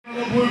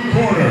blue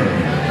corner.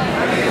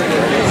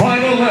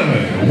 Final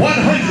 11,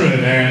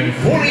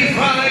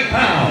 145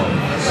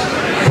 pounds.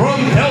 From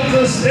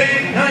Delta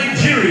State,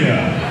 Nigeria,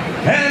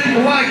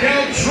 and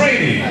blackout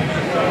training,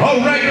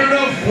 a record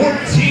of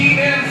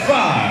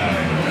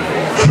 14-5.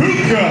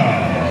 Chuka,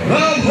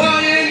 the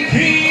Lion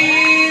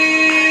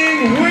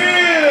King,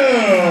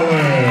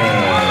 Willis.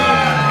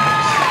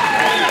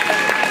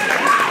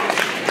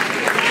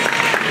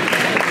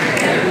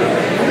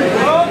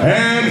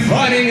 And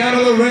fighting out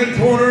of the red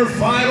corner,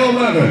 final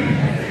 11,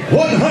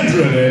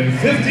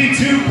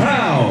 152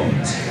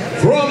 pounds,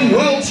 from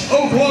Welch,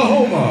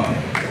 Oklahoma,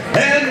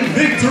 and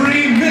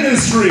Victory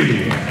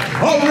Ministry,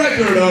 a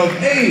record of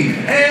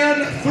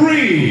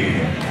 8-3,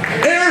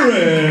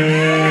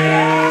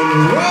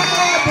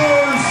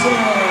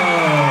 Roberson.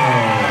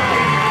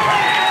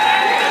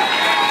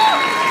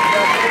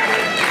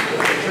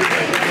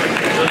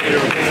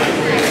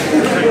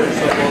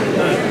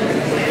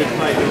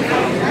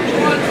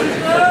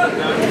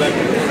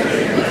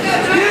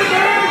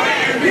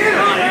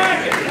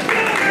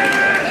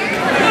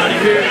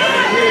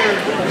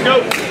 Go.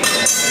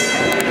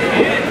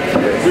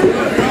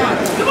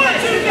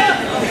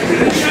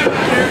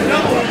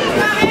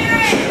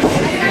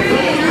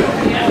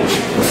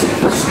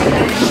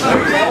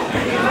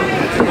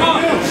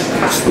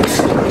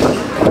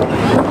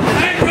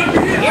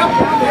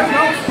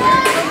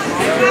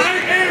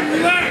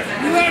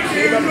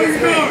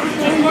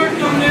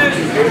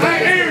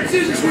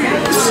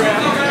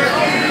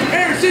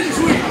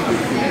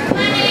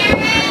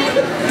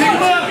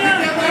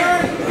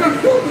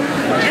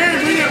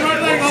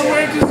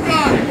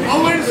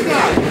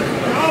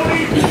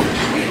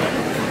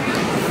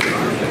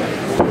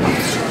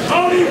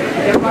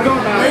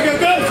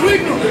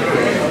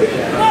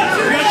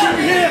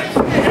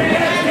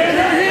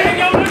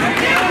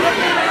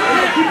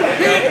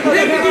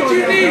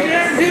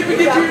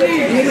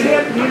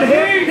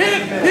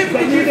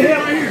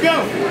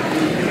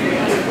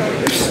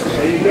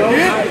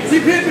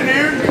 Keep hipping,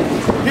 Aaron.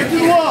 Hip to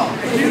the wall.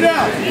 Get it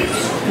out.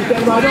 Keep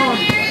that right on.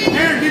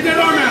 Aaron, get that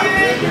arm out.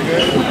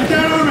 Get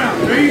that arm out.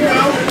 There you go.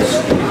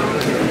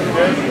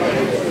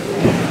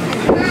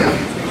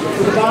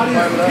 To the body.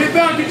 Hip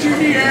out, get your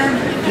knee, Aaron.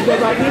 Keep that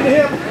right knee to the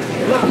hip.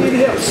 Left knee to the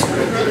hip.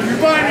 You're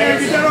fine,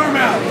 Aaron. Get that arm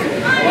out.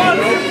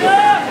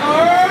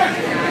 Alright.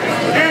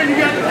 Aaron, you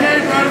got the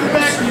cage right on the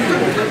back of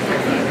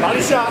you.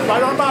 Body shot.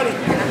 Right on body.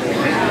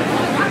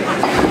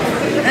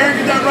 Aaron,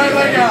 get that right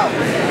leg out.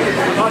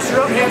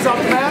 Posture up, hands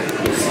off the mat.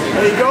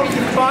 There you go,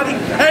 keep the body.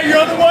 Hey, you're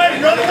on the way,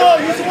 you're on the wall,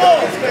 use the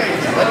wall.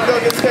 Let him go,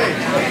 get stage.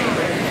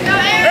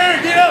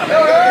 Aaron, get up. Get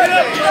up, get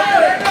up.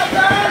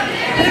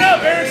 Get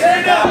up, Aaron,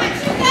 stand up.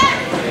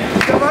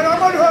 Right arm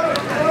under hook.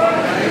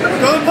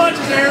 Go the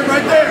punches, Aaron,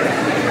 right there.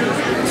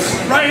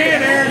 Right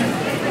hand, Aaron.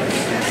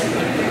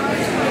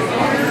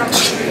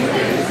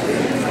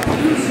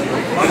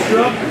 Posture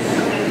up.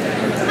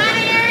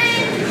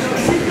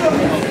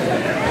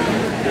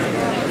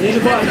 Need a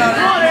button. Come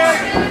on, Aaron.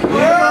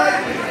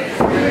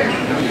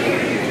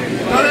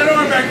 Throw that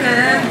arm back there,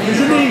 Aaron. Use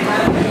your knee.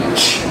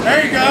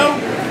 There you go.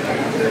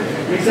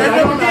 Set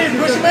him up again.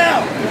 Push him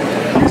out.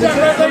 Use that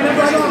right leg to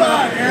push his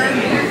side, Aaron.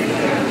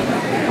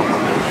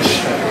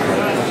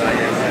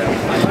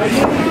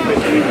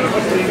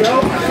 There you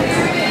go.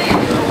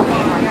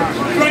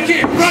 Front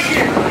kick. Front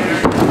kick.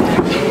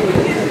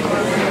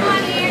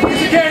 Use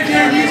the cage,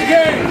 Aaron. Use the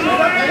cage.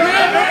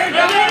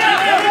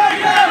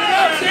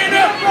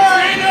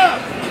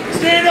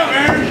 Stand up,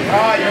 Aaron.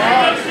 You're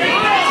on.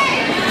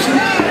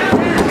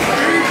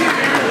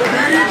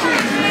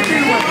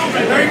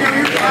 There you go,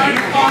 you're fine.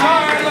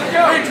 Alright, let's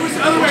go. Hey, twist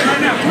the other way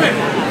right now. Twist.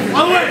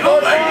 Other way,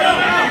 other way.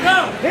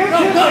 Go.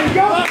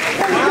 Go.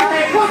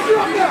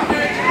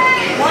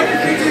 Walk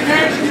your feet to the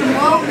cage, get them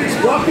low, and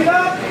walk it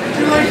up. Get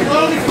your legs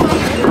low,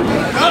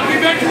 and up, get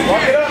back to the cage.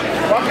 Walk it up.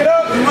 Walk it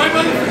up. You're right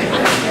by the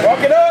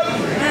walk it up.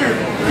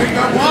 There you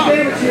go. Walk. Get the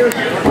damage here.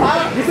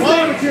 Get the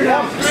damage here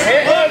now.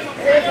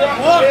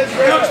 Walk.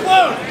 Go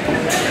explode.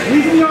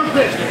 Knees in the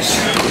armpit.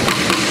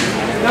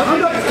 Now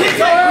hold up. Kick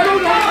it.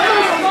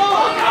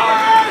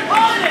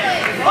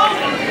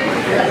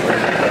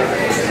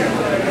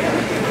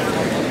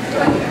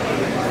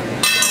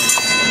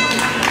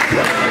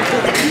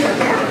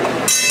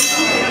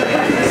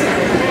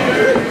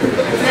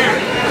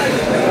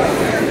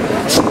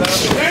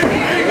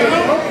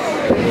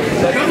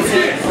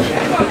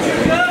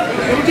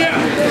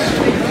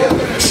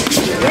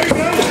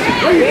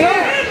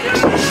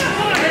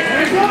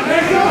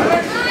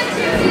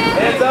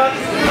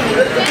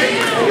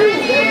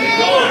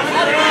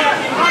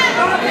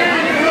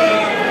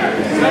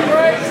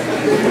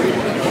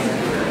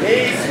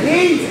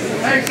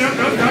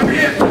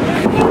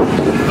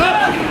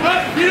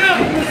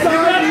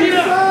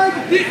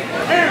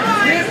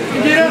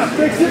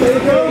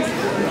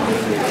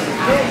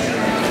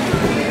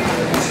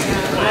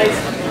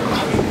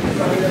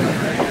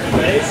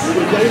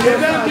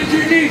 Get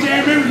your knees,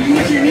 Aaron. Remember, you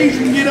get your knees,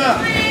 you can get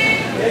up.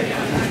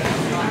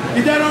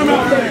 Get that arm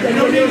out there. You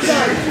don't need to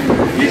start.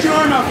 Get your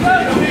arm out.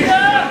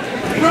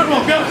 Front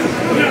roll, go.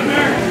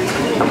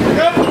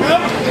 Go,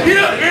 go. Get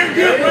up, Aaron,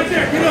 get up right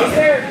there, get up.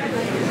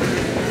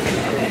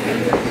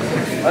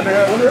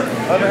 Underhook.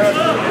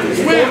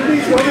 Swim.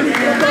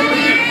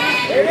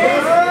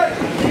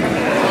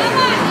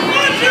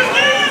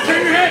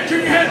 Turn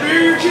your head,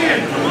 rear your chin.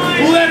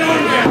 Pull that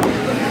arm down.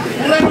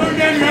 Pull that arm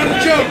down, you're out of the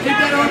choke. Keep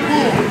that arm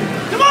pulled.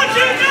 Come on,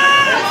 Chuka!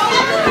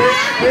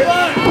 Get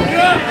up, get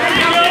up.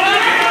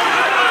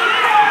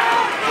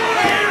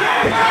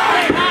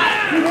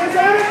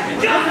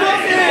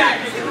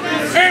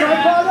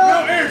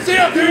 Aaron, sit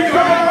up, there you go.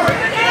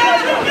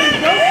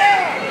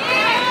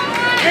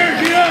 Aaron,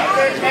 get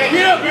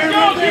up, Aaron,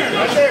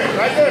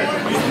 Right there.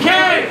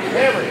 Okay.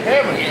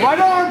 Hammer. Right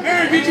arm.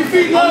 Aaron, get your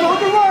feet low.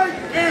 Unload your right.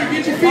 Aaron,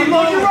 get your feet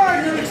low. Your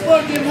right. You're going to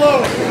explode them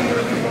low.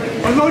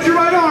 Unload your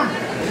right arm.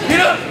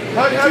 Get up.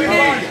 Hug your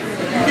knees.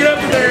 Get up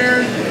there,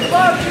 Aaron.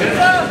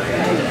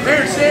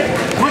 Aaron, sit.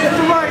 Look at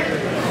the right.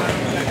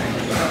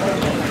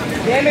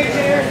 Damage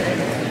here.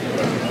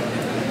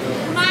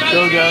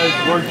 Go guys,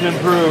 work to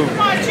improve. Come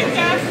on,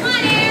 Chuka. Come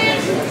on,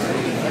 Aaron.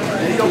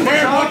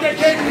 Aaron, watch that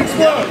cake and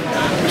explode.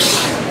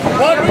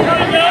 Watch it.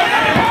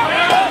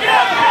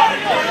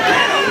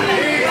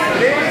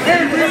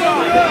 Aaron, bring it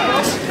over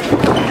up.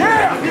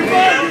 Yeah. You're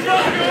fine.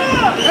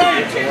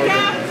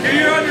 Hey,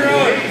 you're on your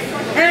own.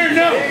 Aaron,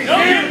 no.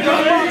 Aaron,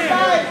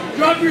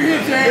 drop your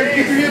hips, Aaron.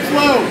 Keep your hips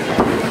low.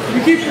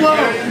 You keep low.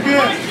 You're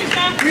good.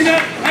 Bring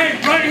that. Hey,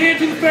 right hand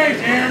to the face,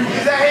 Aaron.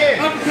 Use that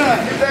hand. Uppercut.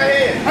 Use that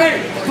hand.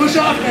 Hey, push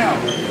off now.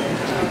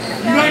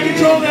 You gotta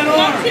control that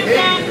arm.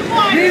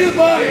 Knee to the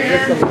body,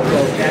 Aaron.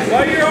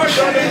 Why your arms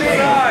on the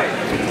side?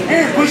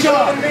 Aaron, push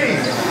off.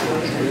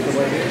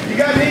 You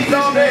got knees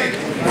on me.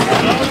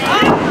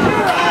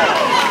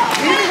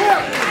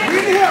 Knee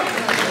to hip.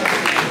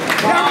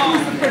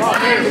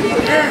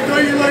 Aaron, throw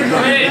your legs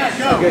on your back.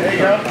 Go. There you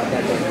go.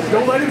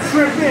 Don't let him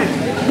shrimp in.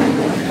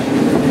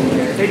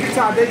 Take your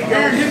time. There you go.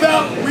 Aaron, hip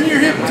out. Bring your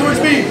hip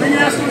towards me. Bring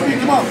your ass towards me.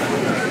 Come on.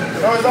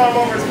 Throw his arm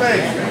over his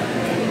face.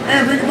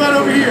 Aaron, bring your butt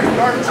over here.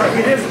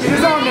 Get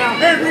his arm now.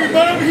 Aaron, bring your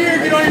butt over here.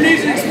 Get on your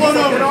knees and explode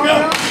over. Go. Go.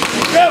 10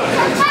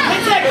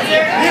 seconds,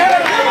 Aaron.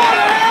 Yeah. Come on,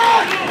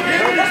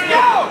 Aaron. Let's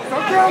go.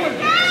 Stop throwing.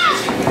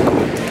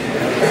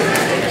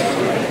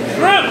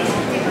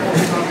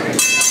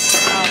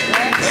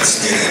 Let's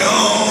get it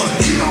on.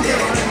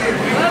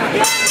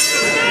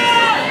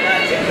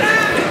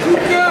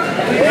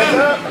 Hands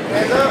up.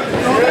 Hands up.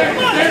 Good.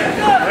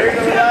 Bring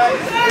them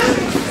guys.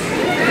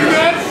 You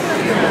good?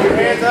 Your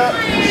hands up.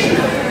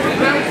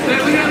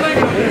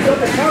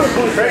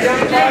 Straight down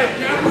the pipe.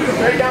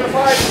 Straight down the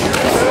pipe.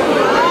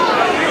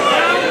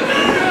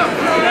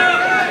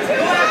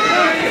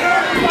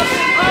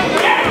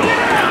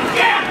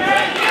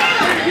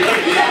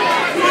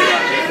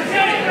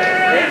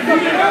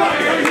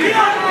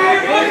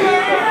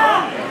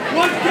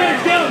 One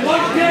cage down.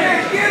 One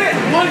cage.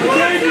 One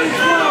cage and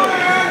explode.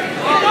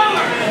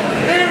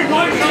 Aaron,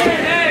 one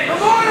cage.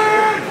 Come on,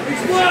 Aaron.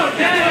 Explode.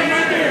 Explode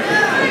right there.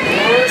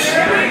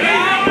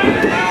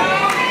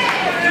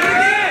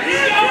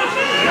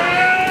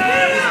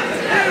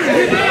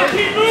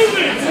 Keep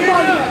moving. Come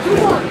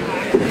on.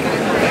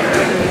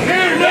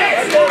 Aaron,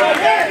 next.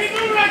 Keep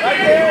moving right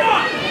there. Come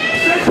on.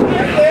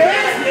 Right there.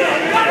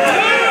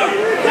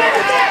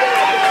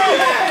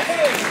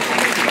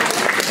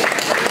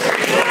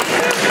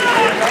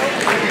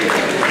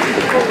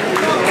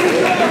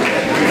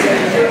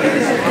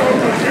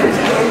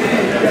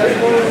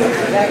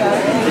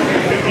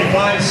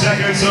 55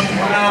 seconds of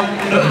round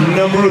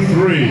number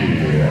 3.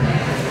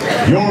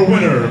 Your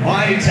winner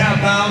by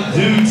tap out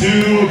due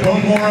to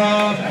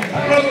Komora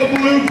from the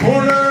blue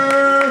corner.